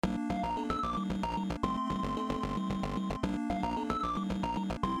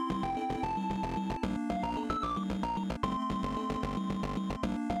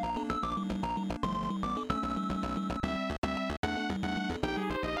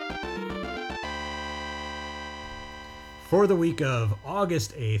For the week of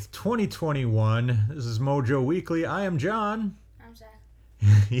August 8th, 2021, this is Mojo Weekly. I am John. I'm Zach.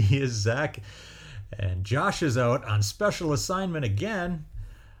 He is Zach. And Josh is out on special assignment again.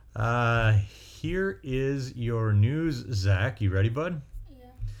 Here is your news, Zach. You ready, bud?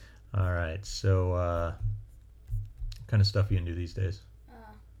 Yeah. All right. So, what kind of stuff you into these days?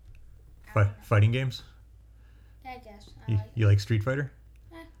 Fighting games? Yeah, I guess. You like Street Fighter?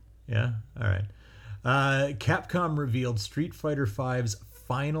 Eh. Yeah? All right. Capcom revealed Street Fighter V's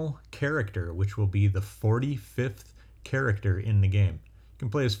final character, which will be the 45th character in the game. You can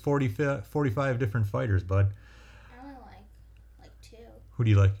play as 45 different fighters, bud. I only like two. Who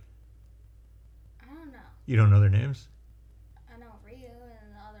do you like? I don't know. You don't know their names? I know Ryu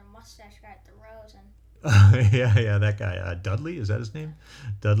and the other mustache guy at the Rose and Yeah, that guy. Dudley, is that his name?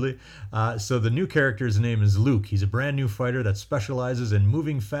 Dudley. So the new character's name is Luke. He's a brand new fighter that specializes in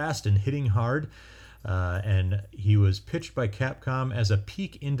moving fast and hitting hard. And he was pitched by Capcom as a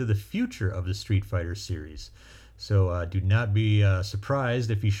peek into the future of the Street Fighter series. So do not be surprised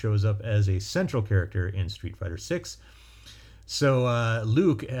if he shows up as a central character in Street Fighter 6. So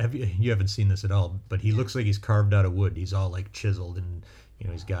Luke, you haven't seen this at all, but he looks like he's carved out of wood. He's all like chiseled, and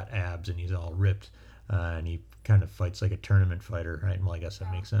he's got abs, and he's all ripped, and he kind of fights like a tournament fighter, right? Well, I guess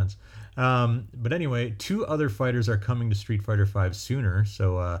that makes sense. But anyway, two other fighters are coming to Street Fighter V sooner.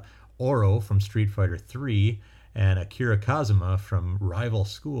 So Oro from Street Fighter 3 and Akira Kazuma from Rival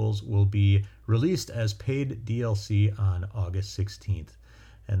Schools will be released as paid DLC on August 16th.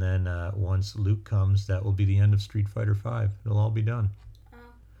 And then once Luke comes, that will be the end of Street Fighter V. It'll all be done.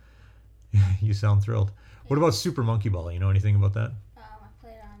 You sound thrilled. What about Super Monkey Ball? You know anything about that? I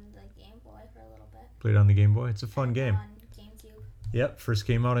played on the Game Boy for a little bit. Played on the Game Boy? It's a fun game. On GameCube. Yep, first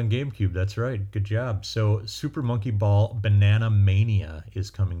came out on GameCube. That's right. Good job. So Super Monkey Ball Banana Mania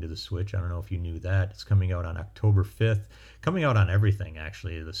is coming to the Switch. I don't know if you knew that. It's coming out on October 5th. Coming out on everything,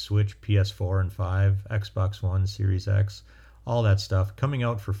 actually. The Switch, PS4 and 5, Xbox One, Series X, all that stuff. Coming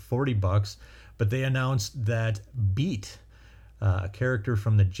out for $40. But they announced that Beat, a character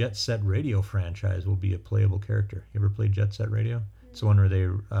from the Jet Set Radio franchise, will be a playable character. You ever played Jet Set Radio? It's the one where they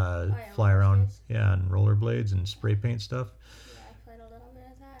fly around on rollerblades and spray paint stuff. A little bit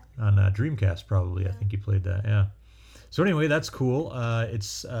of that. On Dreamcast, probably. I think you played that, yeah. So anyway, that's cool. It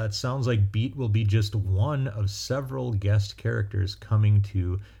sounds like Beat will be just one of several guest characters coming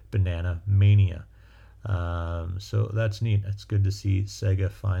to Banana Mania. So that's neat. It's good to see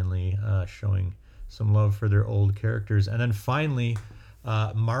Sega finally showing some love for their old characters. And then finally,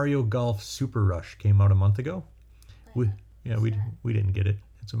 Mario Golf Super Rush came out a month ago. We didn't get it.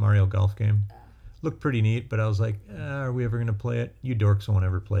 It's a Mario Golf game. Looked pretty neat, but I was like, are we ever going to play it? You dorks won't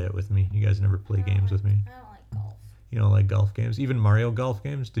ever play it with me. You guys never play games with me. I don't like golf. You don't like golf games? Even Mario Golf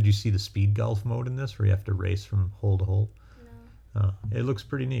games? Did you see the speed golf mode in this where you have to race from hole to hole? No. It looks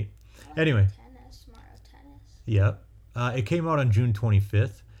pretty neat. Anyway. Mario Tennis. Yep. It came out on June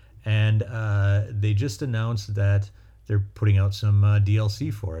 25th, and they just announced that they're putting out some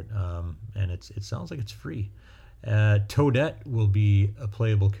DLC for it, and it sounds like it's free. Toadette will be a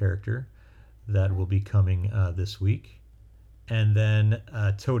playable character that will be coming this week. And then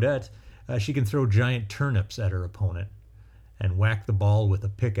Toadette, she can throw giant turnips at her opponent and whack the ball with a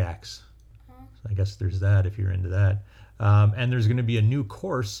pickaxe. So I guess there's that if you're into that. And there's going to be a new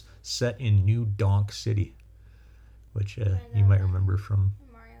course set in New Donk City, which you might remember from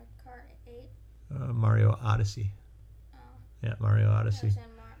Mario Kart 8. Mario Odyssey. Oh. Yeah, Mario Odyssey. It was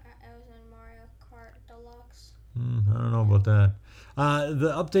in Mario Kart Deluxe. I don't know about that.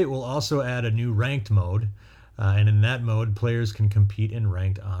 The update will also add a new ranked mode, and in that mode, players can compete in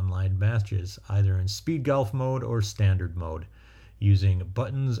ranked online matches, either in speed golf mode or standard mode, using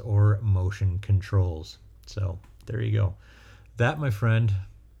buttons or motion controls. So there you go. That, my friend,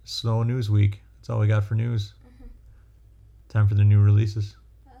 slow news week. That's all we got for news. Mm-hmm. Time for the new releases.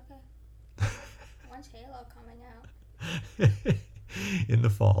 Okay. When's Halo coming out? In the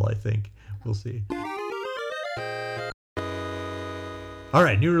fall, I think. We'll see. All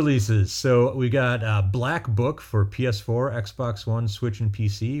right, new releases. So we got Black Book for PS4, Xbox One, Switch, and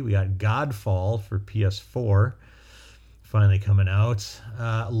PC. We got Godfall for PS4, finally coming out.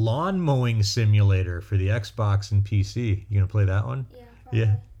 Lawn Mowing Simulator for the Xbox and PC. You gonna play that one? Yeah, probably.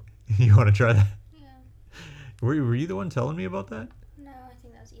 Yeah. You want to try that? Yeah. Were you the one telling me about that? No, I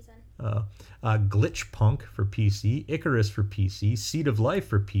think that was Ethan. Glitch Punk for PC, Icarus for PC, Seed of Life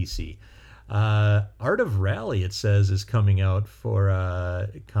for PC. Art of Rally, it says, is coming out for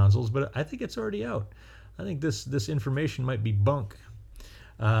consoles, but I think it's already out. I think this information might be bunk.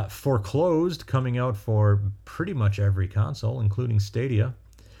 Foreclosed, coming out for pretty much every console, including Stadia.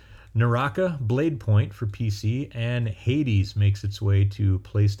 Naraka, Blade Point for PC, and Hades makes its way to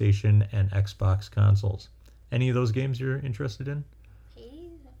PlayStation and Xbox consoles. Any of those games you're interested in?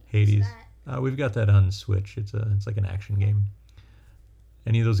 Hades? Hades. What's that? We've got that on Switch. It's like an action game.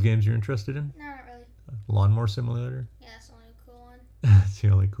 Any of those games you're interested in? No, not really. Lawnmower Simulator? Yeah, that's the only cool one. That's the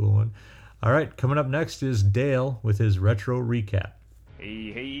only cool one. All right, coming up next is Dale with his retro recap.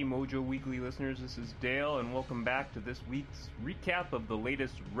 Hey, MoJoWeekly listeners, this is Dale, and welcome back to this week's recap of the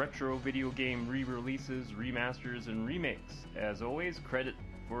latest retro video game re-releases, remasters, and remakes. As always, credit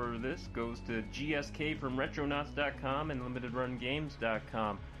for this goes to GSK from Retronauts.com and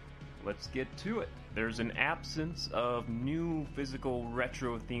LimitedRunGames.com. Let's get to it. There's an absence of new physical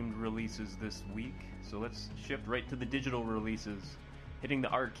retro-themed releases this week, so let's shift right to the digital releases. Hitting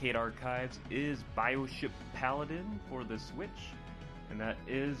the arcade archives is BioShip Paladin for the Switch, and that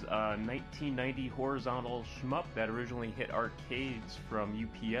is a 1990 horizontal shmup that originally hit arcades from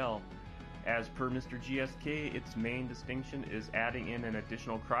UPL. As per Mr. GSK, its main distinction is adding in an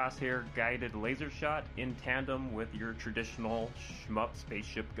additional crosshair guided laser shot in tandem with your traditional shmup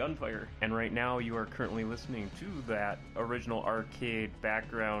spaceship gunfire. And right now you are currently listening to that original arcade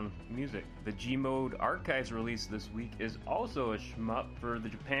background music. The G-Mode Archives release this week is also a shmup. For the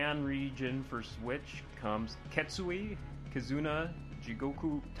Japan region for Switch comes Ketsui Kizuna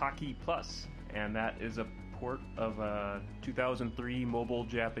Jigoku Taki Plus, and that is a port of a 2003 mobile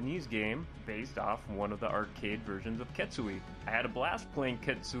Japanese game based off one of the arcade versions of Ketsui. I had a blast playing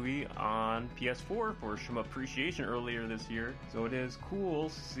Ketsui on PS4 for Shmup Appreciation earlier this year, so it is cool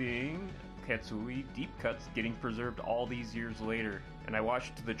seeing Ketsui deep cuts getting preserved all these years later. And I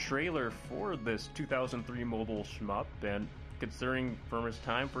watched the trailer for this 2003 mobile shmup, and considering firmest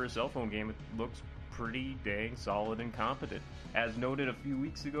time for a cell phone game, it looks pretty dang solid and competent. As noted a few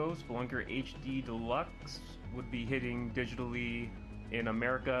weeks ago, Spelunker HD Deluxe would be hitting digitally in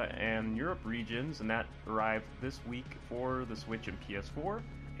America and Europe regions, and that arrived this week for the Switch and PS4.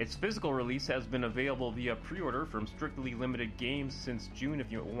 Its physical release has been available via pre-order from Strictly Limited Games since June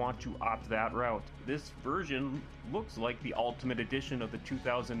if you want to opt that route. This version looks like the ultimate edition of the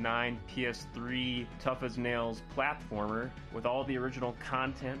 2009 PS3 Tough as Nails platformer, with all the original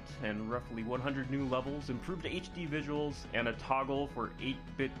content and roughly 100 new levels, improved HD visuals, and a toggle for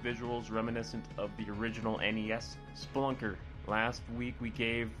 8-bit visuals reminiscent of the original NES Spelunker. Last week we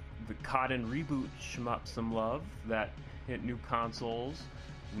gave the Cotton Reboot shmup some love that hit new consoles.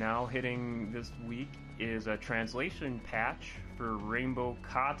 Now hitting this week is a translation patch for Rainbow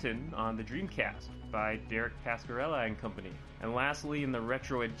Cotton on the Dreamcast by Derek Pascarella and Company. And lastly, in the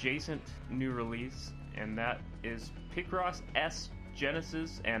retro adjacent new release, and that is Picross S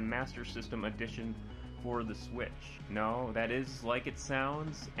Genesis and Master System Edition for the Switch. No, that is like it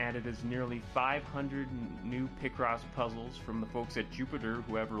sounds, and it is nearly 500 new Picross puzzles from the folks at Jupiter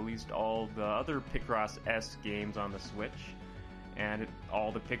who have released all the other Picross S games on the Switch. And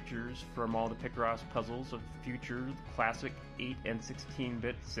all the pictures from all the Picross puzzles of future classic 8 and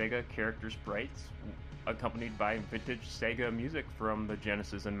 16-bit Sega character sprites, accompanied by vintage Sega music from the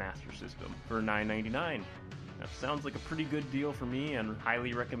Genesis and Master System for $9.99. That sounds like a pretty good deal for me and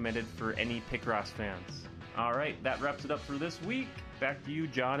highly recommended for any Picross fans. Alright, that wraps it up for this week. Back to you,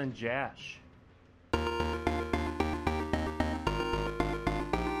 John and Jash.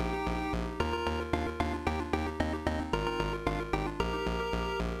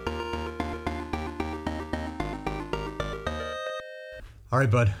 All right,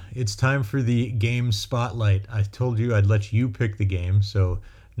 bud, it's time for the game spotlight. I told you I'd let you pick the game, so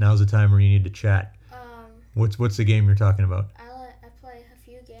now's the time where you need to chat. What's the game you're talking about? I play a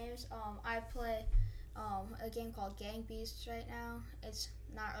few games. I play a game called Gang Beasts right now. It's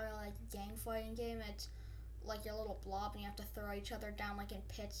not really like a gang fighting game. It's like your little blob and you have to throw each other down like in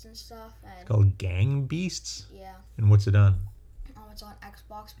pits and stuff. And It's called Gang Beasts? yeah, And what's it on? it's on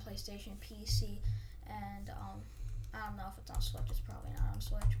Xbox, PlayStation, PC, and I don't know if it's on Switch. It's probably not on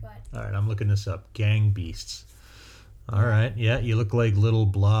Switch, but All right, I'm looking this up. Gang Beasts. All right, yeah, you look like little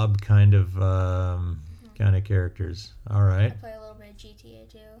blob kind of characters. All I right. play a little bit of GTA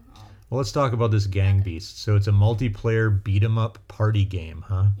too. Well, let's talk about this Gang Beasts. So it's a multiplayer beat 'em up party game,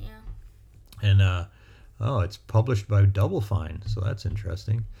 huh? Yeah. And it's published by Double Fine, so that's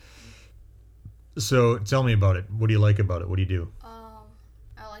interesting. So tell me about it. What do you like about it? What do you do?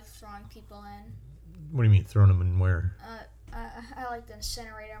 I like throwing people in. What do you mean throwing them in where? I like the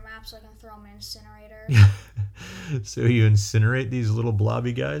incinerator map, so I can throw them in incinerator. So you incinerate these little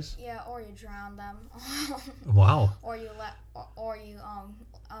blobby guys? Yeah, or you drown them. Wow. Or you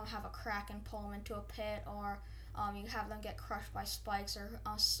have a crack and pull them into a pit, or you have them get crushed by spikes or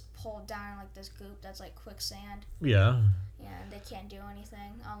pulled down in like this goop that's like quicksand. Yeah. Yeah, and they can't do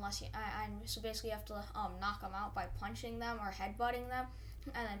anything unless you. So basically, you have to knock them out by punching them or headbutting them,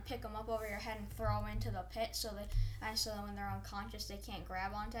 and then pick them up over your head and throw them into the pit. So that when they're unconscious, they can't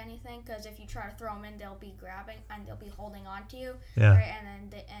grab onto anything. Because if you try to throw them in, they'll be grabbing and they'll be holding onto you. Yeah. Right?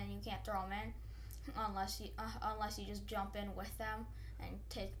 And you can't throw them in unless you just jump in with them and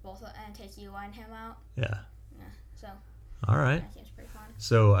take you and him out. Yeah. Yeah. So. All right. That seems pretty fun.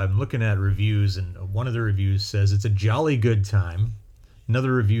 So I'm looking at reviews, and one of the reviews says it's a jolly good time.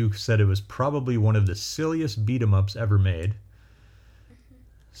 Another review said it was probably one of the silliest beat 'em ups ever made.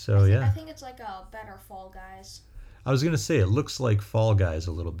 So I think it's like a better Fall Guys. I was gonna say it looks like Fall Guys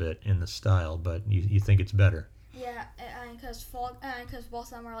a little bit in the style, but you think it's better? Yeah, because both of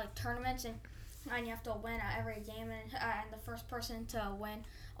them are like tournaments, and you have to win at every game, and the first person to win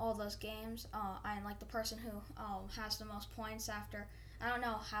all those games, and like the person who has the most points after. I don't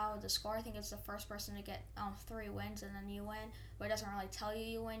know how the score. I think it's the first person to get 3 wins, and then you win. But it doesn't really tell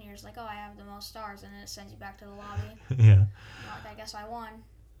you win. You're just like, oh, I have the most stars, and then it sends you back to the lobby. Yeah. I guess I won.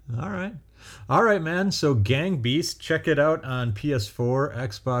 All right, man. So Gang Beast, check it out on PS4,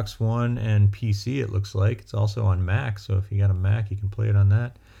 Xbox One, and PC. It looks like it's also on Mac. So if you got a Mac, you can play it on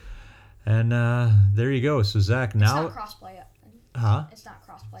that. And there you go. So Zach, now it's not crossplay yet. Huh? It's not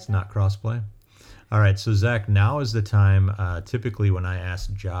crossplay. It's not crossplay. All right, so Zach, now is the time, typically when I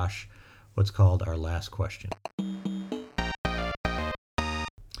ask Josh what's called our last question.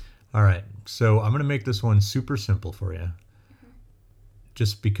 All right, so I'm going to make this one super simple for you.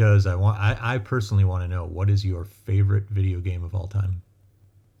 Just because I personally want to know, what is your favorite video game of all time?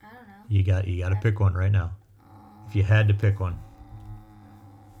 I don't know. You got to pick one right now. If you had to pick one.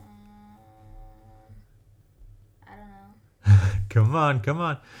 I don't know. Come on. Don't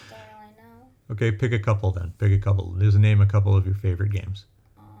really know. Okay, pick a couple then. Just name a couple of your favorite games.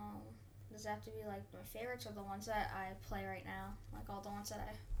 Does it have to be like my favorites or the ones that I play right now? Like all the ones that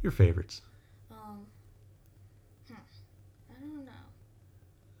I... Your favorites. I don't know.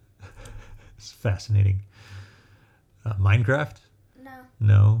 It's fascinating. Minecraft? No.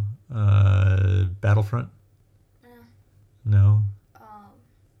 No. Battlefront? No.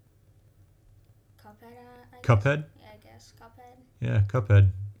 Cuphead, I guess. Cuphead? Yeah, I guess. Cuphead. Yeah,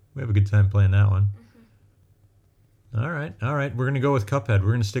 Cuphead. We have a good time playing that one. All right. We're going to go with Cuphead.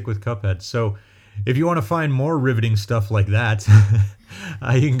 We're going to stick with Cuphead. So if you want to find more riveting stuff like that,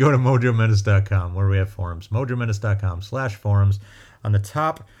 you can go to MoJoMenace.com, where we have forums. MoJoMenace.com/forums. On the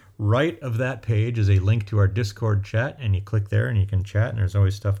top right of that page is a link to our Discord chat, and you click there and you can chat, and there's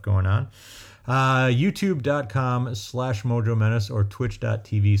always stuff going on. YouTube.com/MoJoMenace or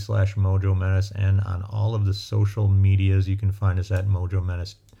Twitch.tv/MoJoMenace, and on all of the social medias you can find us at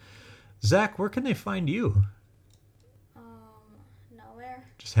MoJoMenace. Zach, where can they find you? Nowhere.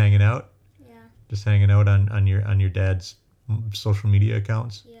 Just hanging out? Yeah. Just hanging out on your dad's social media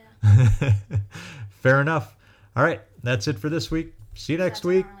accounts? Yeah. Fair enough. All right, that's it for this week. See you next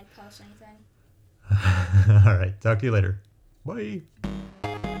week. I don't really post anything. All right, talk to you later. Bye.